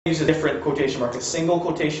use a different quotation mark, a single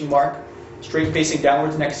quotation mark, straight facing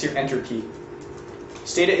downwards next to your enter key.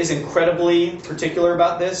 STATA is incredibly particular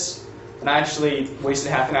about this, and I actually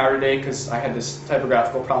wasted half an hour today because I had this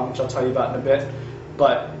typographical problem, which I'll tell you about in a bit.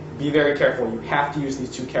 But be very careful. You have to use these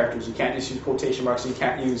two characters. You can't just use quotation marks. You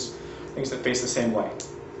can't use things that face the same way.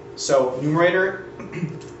 So numerator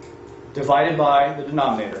divided by the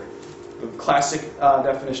denominator, the classic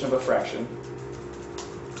definition of a fraction.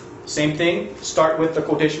 Same thing, start with the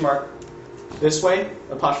quotation mark this way,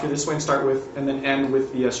 apostrophe this way, and start with, and then end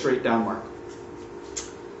with the straight down mark.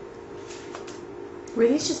 Were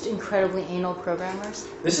these just incredibly anal programmers?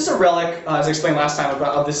 This is a relic, as I explained last time,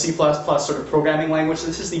 of the C++ sort of programming language.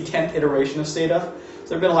 This is the 10th iteration of STATA. So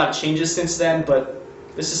there have been a lot of changes since then, but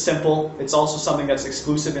this is simple. It's also something that's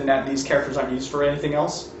exclusive in that these characters aren't used for anything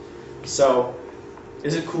else. So,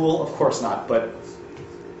 is it cool? Of course not, but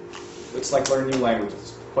it's like learning a new language.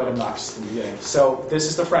 It's quite obnoxious in the beginning. So this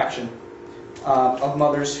is the fraction of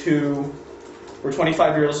mothers who were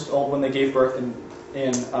 25 years old when they gave birth in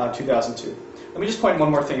 2002. Let me just point one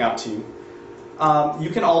more thing out to you.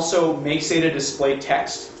 You can also make STATA display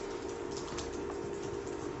text.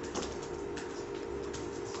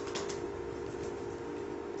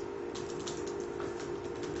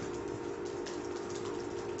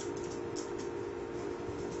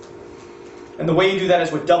 And the way you do that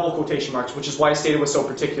is with double quotation marks, which is why STATA was so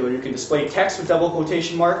particular. You can display text with double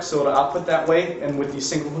quotation marks, so it'll output that way, and with these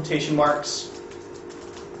single quotation marks,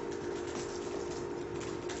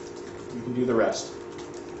 you can do the rest.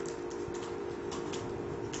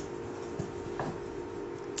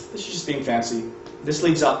 This is just being fancy. This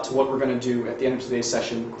leads up to what we're going to do at the end of today's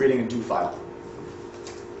session, creating a do file.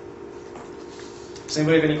 Does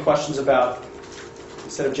anybody have any questions about,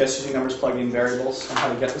 instead of just using numbers, plugging in variables, and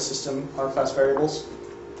how to get the system R-class variables?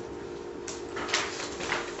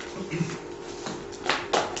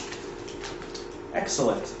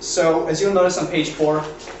 Excellent. So as you'll notice on page 4,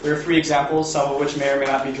 there are 3 examples, some of which may or may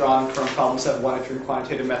not be drawn from problem set 1 if you're in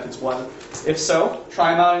quantitative methods 1. If so,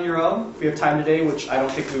 try them out on your own. If we have time today, which I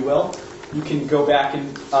don't think we will, you can go back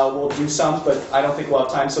and we'll do some, but I don't think we'll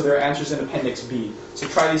have time. So there are answers in Appendix B. So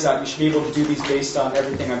try these out. You should be able to do these based on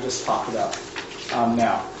everything I've just talked about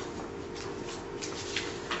now.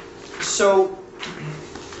 So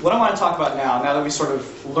what I want to talk about now that we sort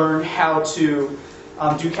of learned how to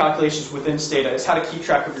do calculations within STATA, is how to keep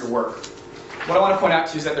track of your work. What I want to point out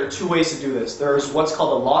to you is that there are 2 ways to do this. There's what's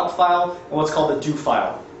called a log file and what's called a do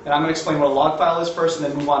file. And I'm going to explain what a log file is first and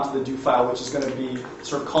then move on to the do file, which is going to be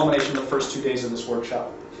sort of culmination of the first 2 days of this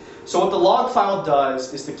workshop. So what the log file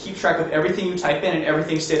does is to keep track of everything you type in and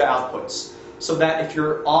everything STATA outputs. So that if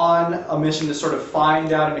you're on a mission to sort of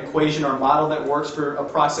find out an equation or a model that works for a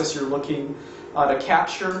process you're looking to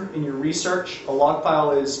capture in your research, a log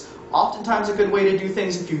file is oftentimes a good way to do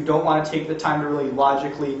things if you don't want to take the time to really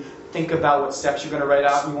logically think about what steps you're going to write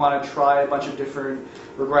out. You want to try a bunch of different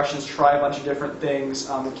regressions, try a bunch of different things.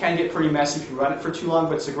 It can get pretty messy if you run it for too long,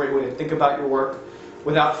 but it's a great way to think about your work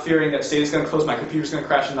without fearing that STATA is going to close, my computer's going to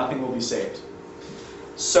crash, and nothing will be saved.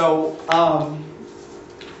 So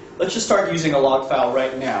let's just start using a log file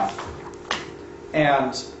right now.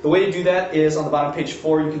 And the way to do that is on the bottom of page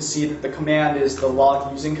 4, you can see that the command is the log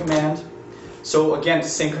using command. So again, it's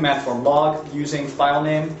the same command form, log using file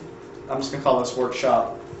name. I'm just going to call this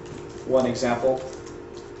workshop 1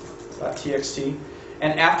 example.txt.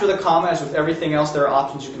 And after the comma, as with everything else, there are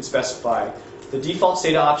options you can specify. The default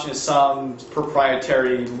STATA option is some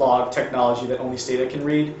proprietary log technology that only STATA can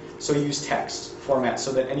read. So use text format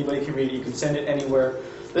so that anybody can read it. You can send it anywhere.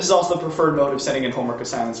 This is also the preferred mode of sending in homework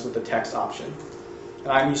assignments with the text option.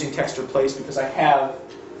 And I'm using text replace because I have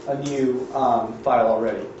a new file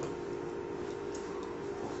already.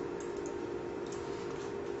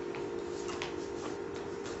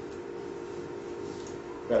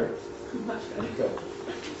 Better? Much better. Good.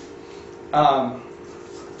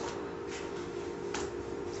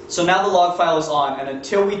 So now the log file is on, and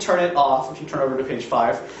until we turn it off, if you turn over to page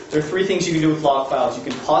 5, there are 3 things you can do with log files. You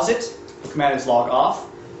can pause it, the command is log off.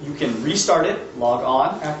 You can restart it, log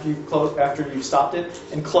on after you've stopped it,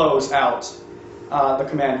 and close out the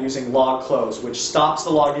command using log close, which stops the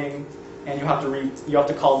logging, and you have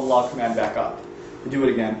to call the log command back up to do it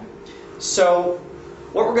again. So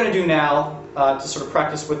what we're going to do now to sort of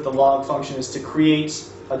practice with the log function is to create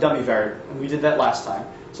a dummy variable, and we did that last time.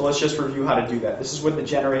 So let's just review how to do that. This is with the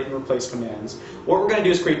generate and replace commands. What we're going to do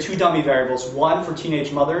is create 2 dummy variables, one for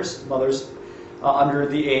teenage mothers under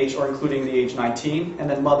the age or including the age 19, and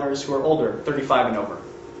then mothers who are older, 35 and over.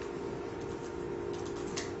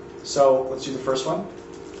 So let's do the first one.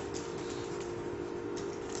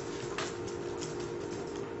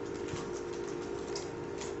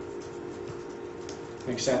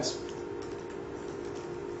 Makes sense?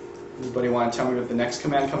 Anybody want to tell me what the next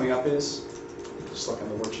command coming up is? Just look on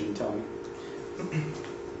the worksheet and tell me.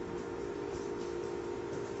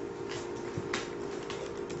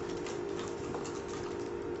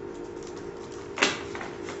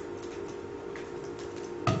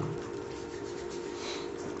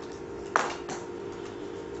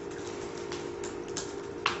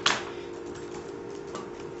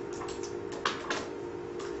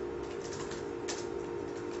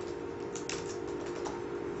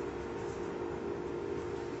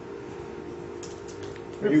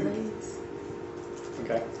 Replace.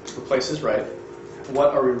 Okay, replace is right.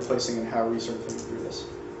 What are we replacing and how are we sort of thinking through this?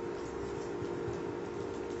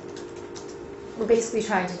 We're basically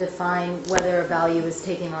trying to define whether a value is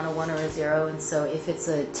taking on a 1 or a 0, and so if it's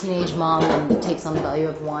a teenage mom, then it takes on the value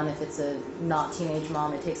of 1. If it's a not teenage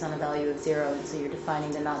mom, it takes on a value of 0, and so you're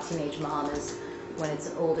defining the not teenage mom as when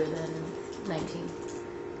it's older than 19.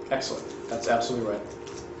 Excellent, that's absolutely right.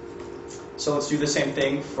 So let's do the same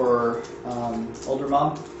thing for older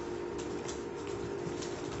mom.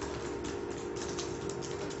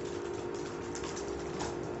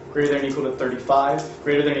 Greater than or equal to 35.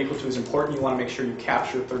 Greater than or equal to is important. You want to make sure you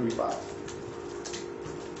capture 35.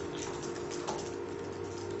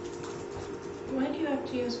 Why do you have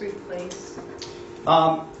to use replace?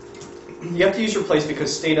 You have to use replace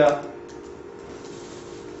because STATA.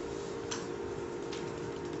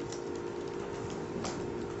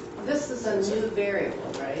 This is a new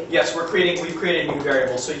variable, right? Yes, we've created a new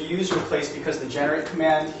variable. So you use replace because the generate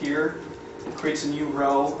command here creates a new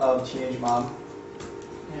row of teenage mom.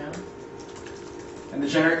 Yeah. And the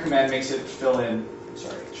generate command makes it fill in,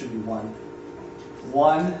 sorry, it should be 1.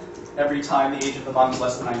 1 every time the age of the mom is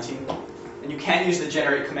less than 19. And you can't use the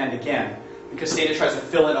generate command again because STATA tries to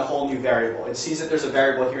fill in a whole new variable. It sees that there's a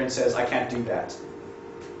variable here and says, I can't do that.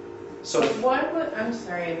 So But why would, I'm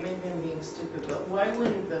sorry, maybe I'm being stupid, but why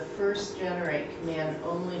wouldn't the first generate command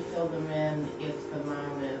only fill them in if the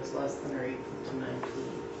mom is less than or equal to 19?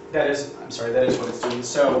 that is what it's doing.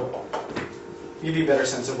 So to give you a better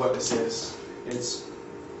sense of what this is, it's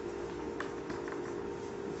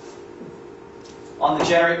on the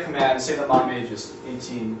generate command, say the mom age is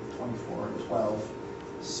 18, 24, 12,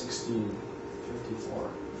 16, 54,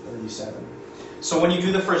 37. So when you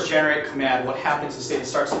do the first generate command, what happens is it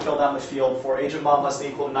starts to fill down the field for age of mom less than or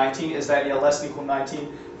equal to 19. Is that less than or equal to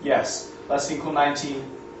 19? Yes. Less than or equal to 19?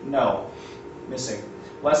 No. Missing.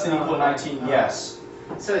 Less than or equal to 19? Yes.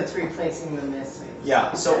 So it's replacing the missing.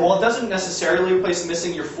 Yeah. So, well, it doesn't necessarily replace the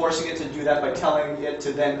missing. You're forcing it to do that by telling it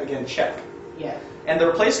to then, again, check. Yeah. And the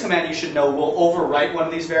replace command, you should know, will overwrite one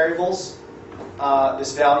of these variables,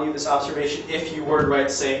 this value, this observation, if you were to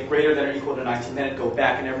write, say, greater than or equal to 19, then it'd go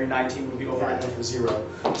back, and every 19 would be overwritten to 0.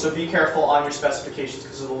 So be careful on your specifications,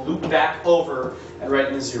 because it'll loop back over and write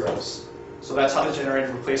in the zeros. So that's how the generate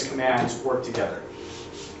and replace commands work together.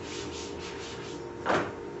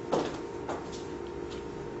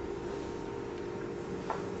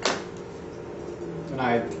 And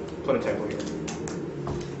I put a typo here.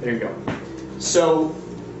 There you go. So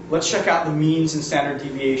let's check out the means and standard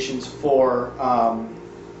deviations for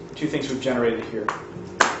two things we've generated here.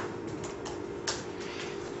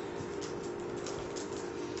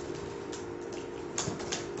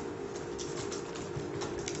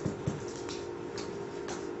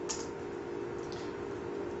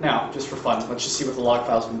 Now, just for fun, let's just see what the log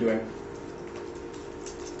file's been doing.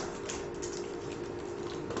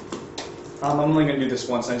 I'm only going to do this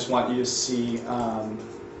once. I just want you to see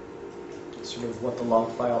sort of what the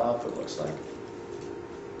log file output looks like.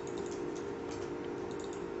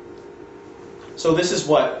 So this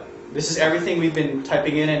is everything we've been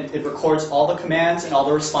typing in, and it records all the commands and all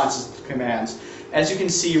the responses to the commands. As you can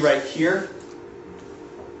see right here,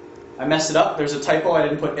 I messed it up. There's a typo. I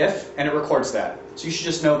didn't put if, and it records that. So you should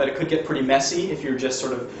just know that it could get pretty messy if you're just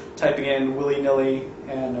sort of typing in willy-nilly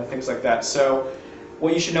and things like that. So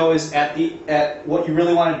what you should know is what you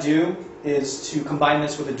really want to do is to combine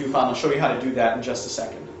this with a do file. I'll show you how to do that in just a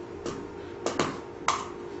second.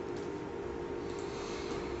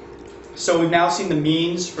 So we've now seen the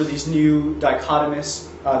means for these new dichotomous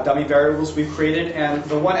dummy variables we've created, and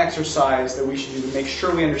the one exercise that we should do to make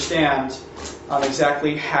sure we understand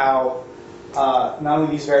exactly how not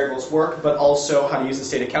only these variables work, but also how to use the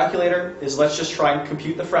STATA calculator is let's just try and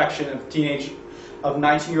compute the fraction of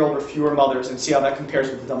 19-year-old or fewer mothers and see how that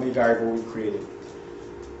compares with the dummy variable we've created.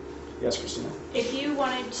 Yes, Christina? If you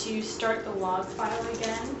wanted to start the log file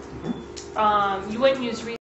again, you wouldn't use